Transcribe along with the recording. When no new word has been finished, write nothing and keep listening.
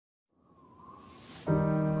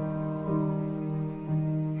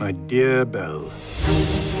My dear Belle,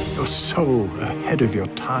 you're so ahead of your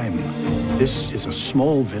time. This is a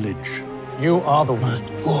small village. You are the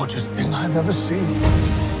most gorgeous thing I've ever seen.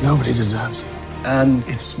 Nobody deserves you. And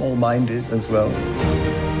it's small-minded as well.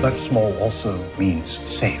 But small also means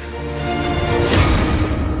safe.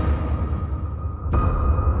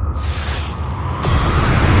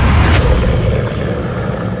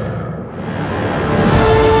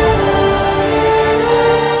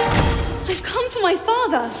 I've come for my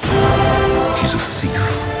father. He's a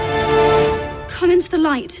thief. Come into the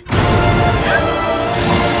light. I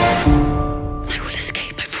will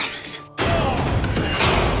escape, I promise.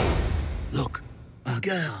 Look, a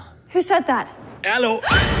girl. Who said that? Hello.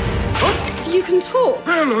 You can talk.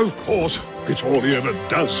 Well, of course. It's all he ever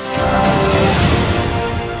does.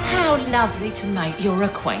 How lovely to make your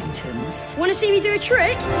acquaintance. Want to see me do a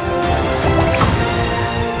trick?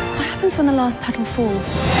 What happens when the last petal falls?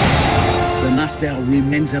 The master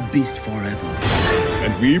remains a beast forever.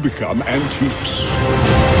 And we become antiques.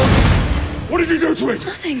 What did you do to it?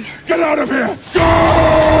 Nothing. Get out of here! Go!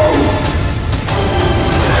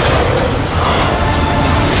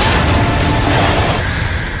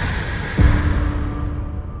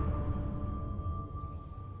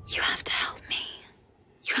 You have to help me.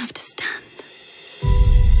 You have to stand.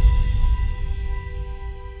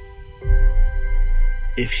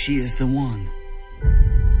 If she is the one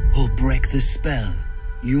who'll break the spell,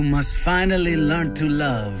 you must finally learn to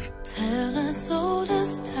love.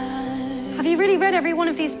 Have you really read every one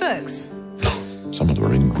of these books? Some of them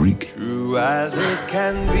are in Greek. True as it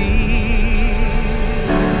can be.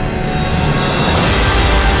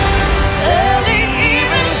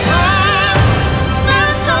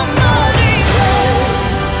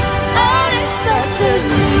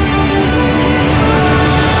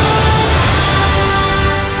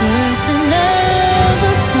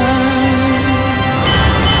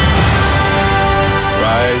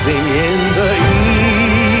 Rising in the